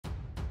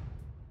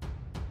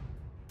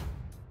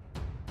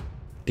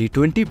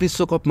टी20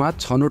 विश्वकपमा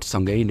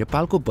छनौटसँगै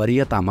नेपालको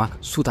वरियतामा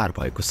सुधार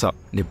भएको छ।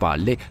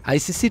 नेपालले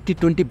आईसीसी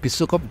टी20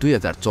 विश्वकप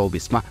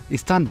 2024मा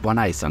स्थान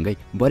बनाएसँगै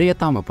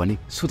वरियतामा पनि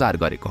सुधार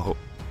गरेको हो।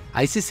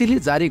 आईसीसीले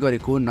जारी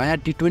गरेको नयाँ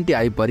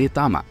टी20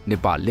 वरियतामा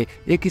नेपालले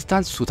एक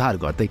स्थान सुधार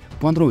गर्दै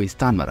 15औं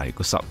स्थानमा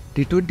रहेको छ।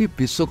 टी20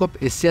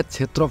 विश्वकप एसिया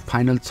क्षेत्र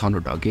फाइनल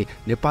छनौट अघि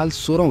नेपाल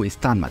 16औं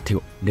स्थानमा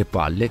थियो।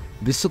 नेपालले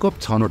विश्वकप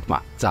छनौटमा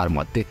 4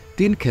 मध्ये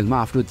 3 खेलमा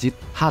आफ्नो जित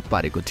हात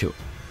पारेको थियो।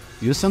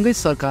 यो सँगै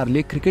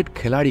सरकारले क्रिकेट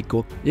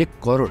खेलाडीको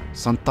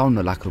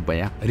 1,57,00,000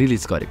 रुपैयाँ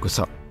रिलिज गरेको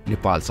छ।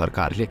 नेपाल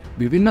सरकारले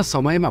विभिन्न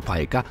समयमा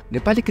भएका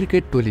नेपाली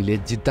क्रिकेट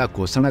टोलीले जित्दा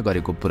घोषणा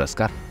गरेको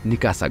पुरस्कार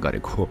निकासा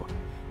गरेको हो।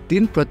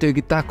 3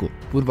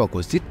 प्रतियोगिताको पूर्व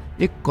घोषित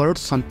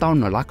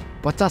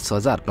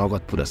 1,57,50,000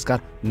 नगद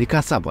पुरस्कार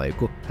निकासा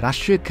भएको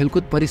राष्ट्रिय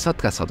खेलकुद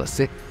परिषदका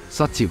सदस्य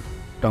सचिव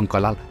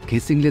टङ्कलाल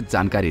घिसिङले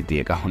जानकारी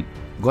दिएका हुन्।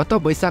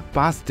 गत वैशाख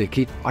 5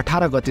 देखि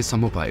 18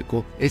 गतेसम्म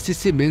भएको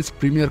एसीसी मेन्स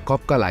प्रिमियर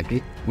कपका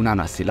लागि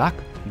 79 लाख,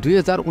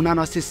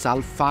 2079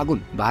 साल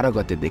फागुन 12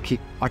 गतेदेखि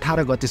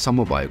 18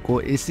 गतेसम्म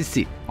भएको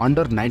एसीसी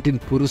अन्डर 19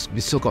 पुरुष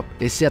विश्वकप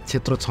एसिया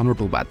क्षेत्र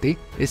छनौट उपाधि,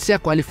 एसिया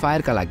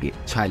क्वालिफायरका लागि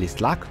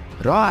 46 लाख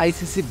र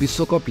आईसीसी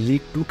विश्वकप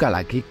लिग 2 का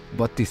लागि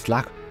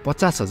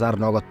 32,50,000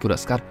 नगद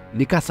पुरस्कार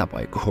निकासा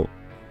भएको हो।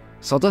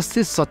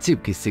 सदस्य सचिव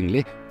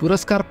घिसिङले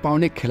पुरस्कार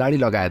पाउने खेलाडी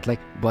लगायतलाई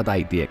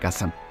बधाई दिएका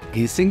छन्।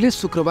 घिसिङले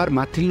शुक्रबार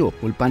माथिल्लो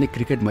उल्पानी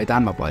क्रिकेट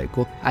मैदानमा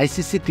भएको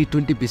आईसीसी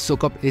टी20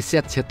 विश्वकप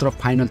एसिया क्षेत्र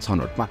फाइनल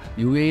छनौटमा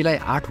यूएईलाई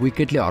 8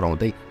 विकेटले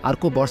हराउँदै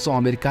अर्को वर्ष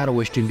अमेरिका र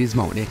वेस्ट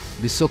इन्डिजमा हुने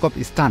विश्वकप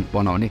स्थान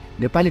बनाउने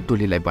नेपाली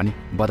टोलीलाई पनि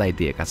बधाई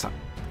दिएका छन्।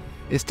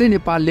 यस्तै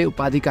नेपालले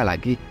उपाधिका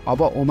लागि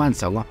अब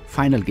ओमानसँग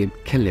फाइनल गेम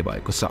खेल्ने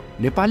भएको छ।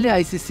 नेपालले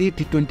आईसीसी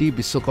टी20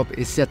 विश्वकप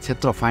एसिया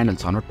क्षेत्र फाइनल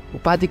छनौट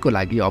उपाधिको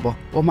लागि अब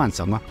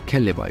ओमानसँग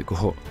खेल्ने भएको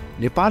हो।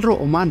 नेपाल र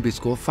ओमान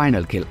बीचको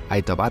फाइनल खेल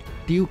आइतबार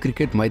टियु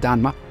क्रिकेट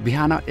मैदानमा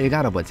बिहान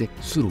 11 बजे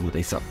सुरु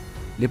हुँदैछ।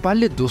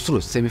 नेपालले दोस्रो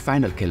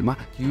सेमिफाइनल खेलमा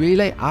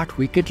यूएईलाई 8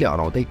 विकेटले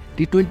हराउँदै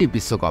टी20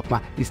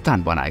 विश्वकपमा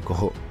स्थान बनाएको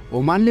हो।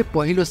 ओमानले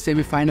पहिलो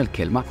सेमिफाइनल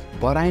खेलमा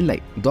बराइनलाई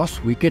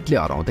 10 विकेटले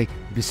हराउँदै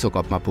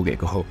विश्वकपमा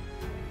पुगेको हो।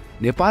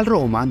 नेपाल र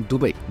ओमान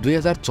दुवै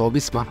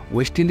 2024मा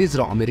वेस्ट इन्डिज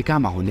र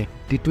अमेरिकामा हुने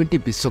टी20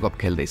 विश्वकप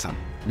खेल्दैछन्।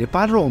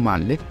 नेपाल र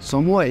ओमानले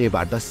समूह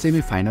एबाट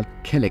सेमिफाइनल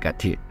खेलेका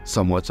थिए।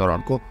 समूह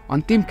चरणको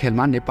अन्तिम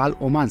खेलमा नेपाल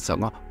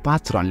ओमानसँग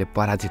 5 रनले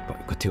पराजित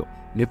भएको थियो।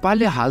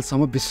 नेपालले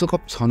हालसम्म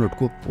विश्वकप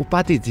छनौटको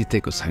उपाधि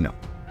जितेको छैन।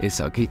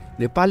 यसअघि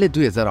नेपालले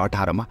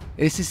 2018मा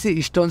एसीसी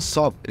इस्टर्न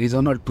सब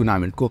रिजनल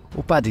टुर्नामेन्टको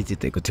उपाधि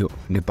जितेको थियो।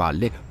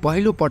 नेपालले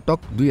पहिलो पटक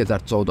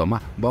 2014मा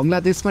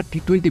बङ्गलादेशमा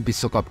टी20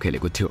 विश्वकप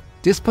खेलेको थियो।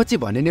 त्यसपछि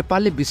भने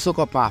नेपालले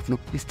विश्वकपमा आफ्नो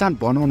स्थान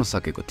बनाउन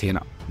सकेको थिएन।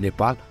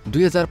 नेपाल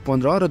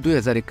 2015 र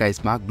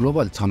 2021मा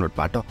ग्लोबल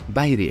छनौटबाट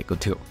बाहिरिएको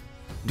थियो।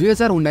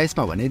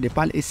 2019मा भने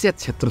नेपाल एसिया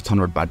क्षेत्र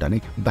छनौटबाट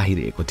नै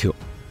बाहिरिएको थियो।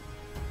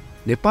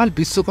 नेपाल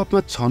विश्वकपमा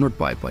छनौट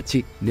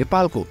भएपछि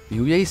नेपालको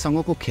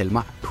यूएईसँगको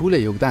खेलमा ठूलो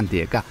योगदान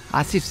दिएका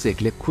आसिफ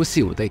शेखले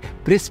खुसी हुँदै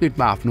प्रेस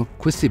मिटमा आफ्नो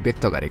खुसी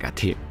व्यक्त गरेका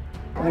थिए।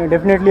 अनि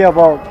डेफिनेटली अब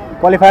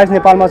क्वालिफायर्स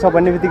नेपालमा छ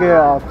भन्ने बित्तिकै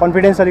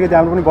कन्फिडेन्स अलिकति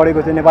हाम्रो पनि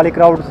बढेको थियो। नेपाली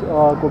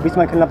क्राउडको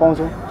बिचमा खेल्न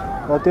पाउँछौँ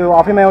र त्यो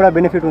आफैमा एउटा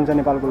बेनिफिट हुन्छ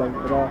नेपालको लागि।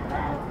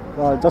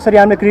 र जसरी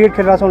हामीले क्रिकेट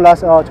खेलिरहेको छौँ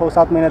लास्ट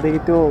 6-7 महिनादेखि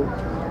त्यो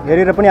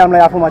हेरेर पनि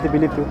हामीलाई आफूमाथि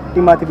बिलिभ थियो,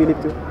 टिममाथि बिलिभ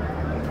थियो।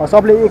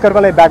 सबले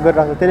एकअर्कालाई ब्याक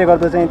गरिरहेको छ। त्यसले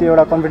गर्दा चाहिँ त्यो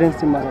एउटा कन्फिडेन्स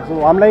टिममा छ। सो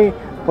हामीलाई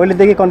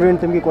पहिलेदेखि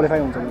कन्फिडेन्स थियौँ कि क्वालिफाई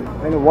हुन्छ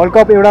होइन। वर्ल्ड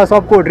कप एउटा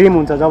सबको ड्रिम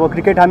हुन्छ। जब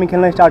क्रिकेट हामी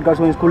खेल्न स्टार्ट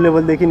गर्छौँ स्कुल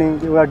लेभलदेखि नै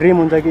एउटा ड्रिम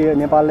हुन्छ कि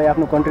नेपाललाई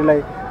आफ्नो कन्ट्रीलाई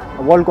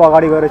वर्ल्डको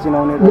अगाडि गएर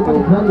चिनाउने,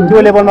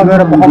 त्यो लेभलमा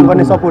गएर पर्फर्म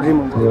गर्ने सबको ड्रिम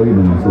हुन्छ।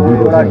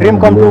 एउटा ड्रिम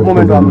कम टु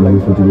मोमेन्ट हो हाम्रो लागि।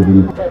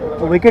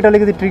 विकेट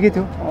अलिकति ट्रिकी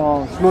थियो,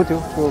 स्लो थियो।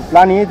 सो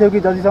प्लान यही थियो कि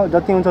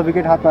जति हुन्छ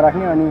विकेट हातमा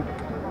राख्ने अनि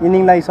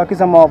इनिङलाई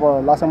सकेसम्म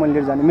अब लास्टसम्म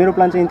लिएर जाने। मेरो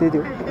प्लान चाहिँ त्यही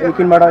थियो।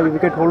 एक इनबाट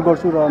विकेट होल्ड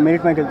गर्छु र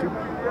मेरिटमा खेल्छु।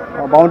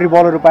 बााउन्ड्री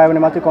बलहरू पायो भने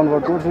मात्रै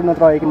कन्भर्ट गर्छु,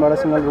 नत्र एक इनबाट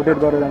सिङ्गल रोटेट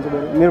गरेर जान्छु।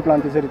 मेरो प्लान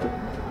त्यसरी थियो।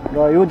 र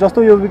यो जस्तो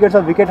यो विकेट छ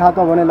विकेट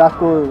हातमा भने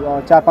लास्टको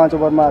 4-5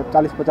 ओभरमा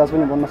 40-50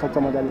 पनि बन्न सक्छ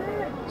मजाले।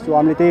 सो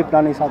हामीले त्यही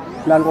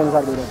प्लानको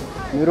अनुसार गइरहेको छ।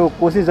 मेरो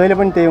कोसिस जहिले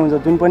पनि त्यही हुन्छ।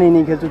 जुन पनि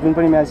इनिङ खेल्छु, जुन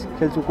पनि म्याच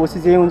खेल्छु,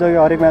 कोसिस यही हुन्छ कि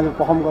हरेक म्याचमा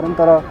पर्फर्म गरौँ।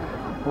 तर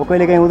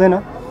कहिले काहीँ हुँदैन।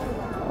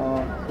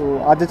 सो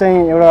आज चाहिँ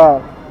एउटा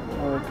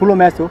ठुलो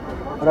म्याच हो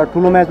र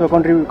ठुलो म्याचमा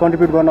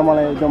कन्ट्रिब्युट गर्न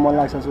मलाई एकदम मन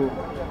लाग्छ। सो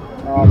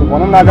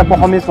भनौँ न आज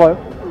पर्फर्मेन्स भयो।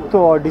 त्यो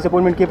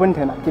डिसपोइन्टमेन्ट केही पनि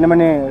थिएन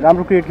किनभने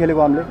राम्रो क्रिकेट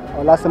खेलेको हामीले।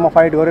 लास्टसम्म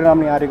फाइट गरेर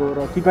हामीले हारेको र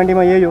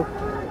टी20मा यही हो।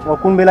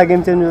 कुन बेला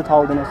गेम चेन्ज हुन्छ थाहा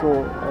हुँदैन। सो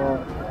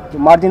त्यो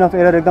मार्जिन अफ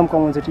एरर एकदम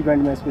कम हुन्छ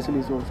टी20मा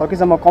स्पेसली। सो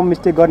सकेसम्म कम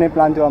मिस्टेक गर्ने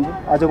प्लान थियो हाम्रो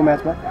आजको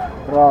म्याचमा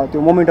र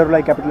त्यो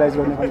मोमेन्टहरूलाई क्यापिटलाइज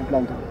गर्ने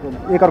प्लान थियो।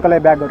 एकअर्कालाई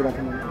ब्याक गरिरहेको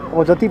थिएँ।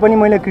 अब जति पनि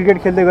मैले क्रिकेट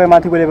खेल्दै गएँ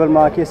माथिको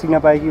लेभलमा के सिक्न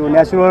पाएँ कि यो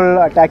नेचुरल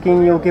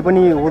अट्याकिङ यो केही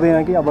पनि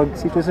हुँदैन कि अब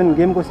सिचुएसन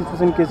गेमको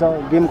सिचुएसन के छ,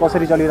 गेम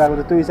कसरी चलिरहेको छ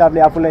त्यो हिसाबले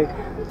आफूलाई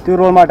त्यो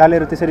रोलमा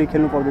ढालेर त्यसरी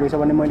खेल्नु पर्दो रहेछ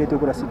भन्ने मैले त्यो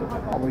कुरा सिकेँ।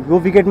 अब यो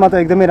विकेटमा त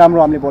एकदमै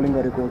राम्रो हामीले बलिङ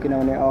गरेको हो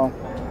किनभने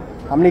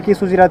हामीले के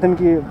सोचिरहेको थियौँ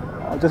कि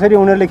जसरी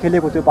उनीहरूले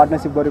खेलेको थियो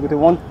पार्टनरसिप गरेको थियो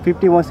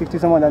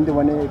 150-160सम्म जान्थ्यो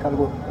भन्ने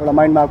खालको एउटा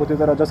माइन्डमा आएको थियो।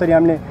 तर जसरी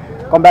हामीले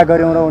कमब्याक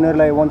गऱ्यौँ र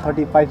उनीहरूलाई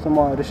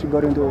 135सम्म रिस्ट्रिक्ट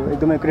गऱ्यौँ त्यो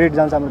एकदमै क्रेडिट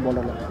जान्छ हाम्रो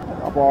बलरलाई।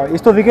 अब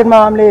यस्तो विकेटमा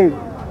हामीले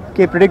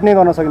केही प्रिडिक्ट नै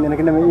गर्न सकिँदैन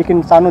किनभने एक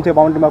इन्च सानो थियो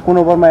बााउन्ड्रीमा कुन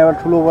ओभरमा एउटा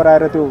ठुलो ओभर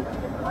आएर त्यो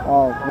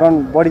रन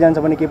बढी जान्छ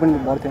भने केही पनि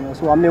भर थिएन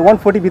सो हामीले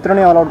 140 भित्र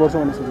नै अलाउट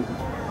गर्छौँ भन्ने सोचेको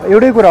थियौँ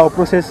एउटै कुरा हो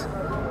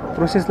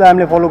प्रोसेसलाई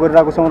हामीले फलो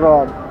गरिरहेको छौँ र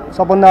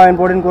सबभन्दा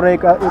इम्पोर्टेन्ट कुरा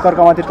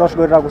एकअर्कामाथि ट्रस्ट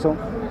गरिरहेको छौँ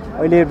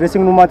अहिले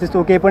ड्रेसिङ रुममा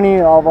त्यस्तो केही पनि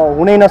अब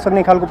हुनै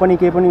नसक्ने खालको पनि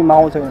केही पनि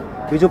माहौल छैन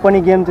हिजो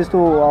पनि गेम त्यस्तो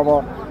अब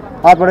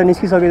हातबाट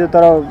निस्किसकेको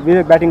तर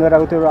विवेक ब्याटिङ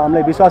गरिरहेको थियो र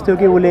हामीलाई विश्वास थियो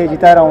कि उसले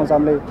जिताएर आउँछ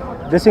हामीले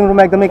ड्रेसिङ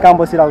रुममा एकदमै काम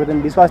बसिरहेको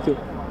थियो विश्वास थियो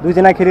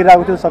दुईजना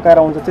खेलिरहेको थियो सकाएर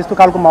आउँछ त्यस्तो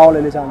खालको माहौल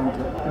अहिले छ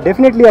हामी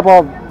डेफिनेटली अब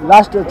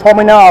लास्ट 6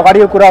 महिना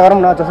अगाडिको कुरा गरौँ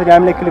न जसरी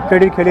हामीले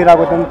क्रेडिट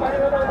खेलिरहेको थियौँ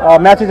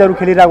म्याचेसहरू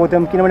खेलिरहेको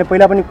थियौँ किनभने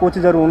पहिला पनि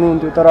कोचेसहरू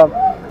हुनुहुन्थ्यो तर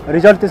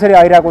रिजल्ट त्यसरी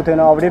आइरहेको थिएन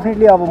अब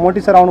डेफिनेटली अब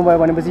मोटी सर आउनुभयो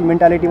भनेपछि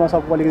मेन्टालिटीमा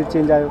सबको अलिकति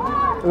चेन्ज आयो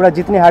एउटा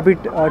जित्ने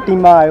ह्याबिट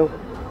टिममा आयो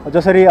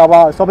जसरी अब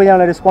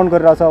सबैजनाले रेस्पोन्ड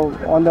गरिरहेछ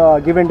अन द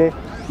गिभन डे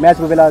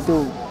म्याचको बेला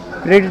त्यो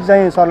क्रेडिट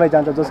चाहिँ सरलाई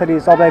जान्छ जसरी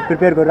सबलाई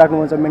प्रिपेयर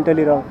गरिराख्नुहुन्छ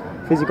मेन्टली र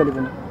फिजिकली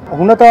पनि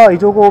हुन त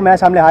हिजोको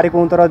म्याच हामीले हारेको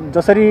हुँ तर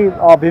जसरी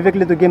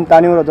विवेकले त्यो गेम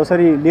तान्यो र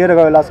जसरी लिएर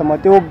गयो लासम्म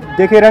त्यो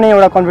देखेर नै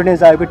एउटा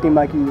कन्फिडेन्स आयो कि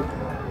टिममा कि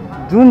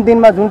जुन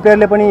दिनमा जुन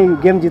प्लेयरले पनि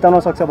गेम जिताउन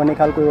सक्छ भन्ने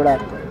खालको एउटा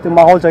त्यो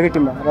माहौल छ कि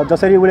टिममा र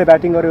जसरी उसले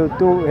ब्याटिङ गर्यो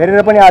त्यो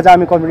हेरेर पनि आज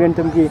हामी कन्फिडेन्ट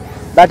थियौँ कि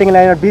ब्याटिङ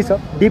लाइनर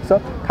डिप छ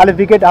खालि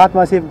विकेट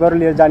हातमा सेभ गरेर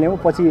लिएर जाने हो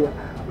पछि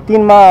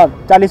 3 मा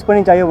 40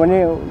 पनि चाहियो भने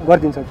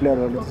गरिदिन्छ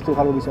प्लेयरहरूले त्यस्तो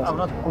खालको विश्वास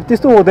अब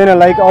त्यस्तो हुँदैन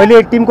लाइक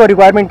अहिले टिमको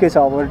रिक्वायरमेन्ट के छ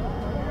अब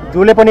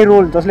जसले पनि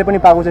रोल जसले पनि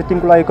पाएको छ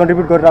टिमको लागि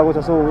कन्ट्रिब्युट गरिरहेको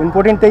छ सो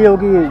इम्पोर्टेन्ट त्यही हो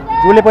कि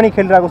जसले पनि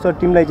खेलिरहेको छ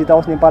टिमलाई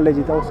जिताओस् नेपालले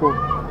जिताओस् सो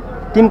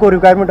टिमको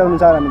रिक्वायरमेन्ट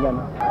अनुसार हामी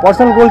जाने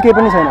पर्सनल गोल केही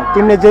पनि छैन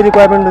टिमले जे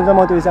रिक्वायरमेन्ट हुन्छ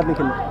म त्यो हिसाबले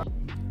खेल्छु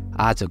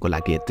आजको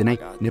लागि यति नै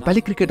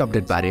नेपाली क्रिकेट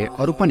अपडेट बारे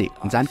अरू पनि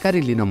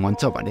जानकारी लिन मन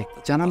छ भने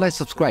च्यानललाई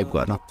सब्स्क्राइब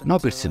गर्न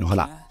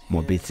नबिर्सिनुहोला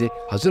म बिचे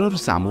हजुरहरू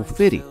सामु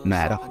फेरि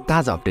नयाँ र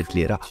ताजा अपडेट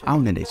लिएर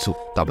आउने नै छु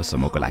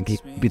तबसम्मको लागि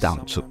बिदा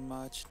हुन्छु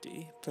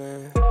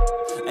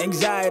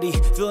Anxiety,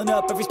 filling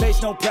up every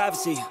space, no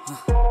privacy.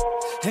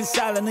 And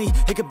silently,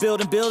 it could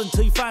build and build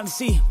until you finally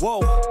see. Whoa,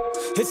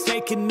 it's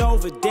taking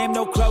over, damn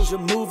no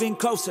closure, moving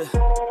closer.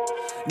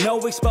 No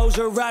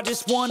exposure, I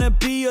just wanna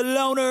be a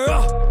loner.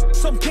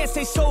 Some can't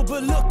stay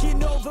sober,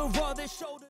 looking over all their shoulders.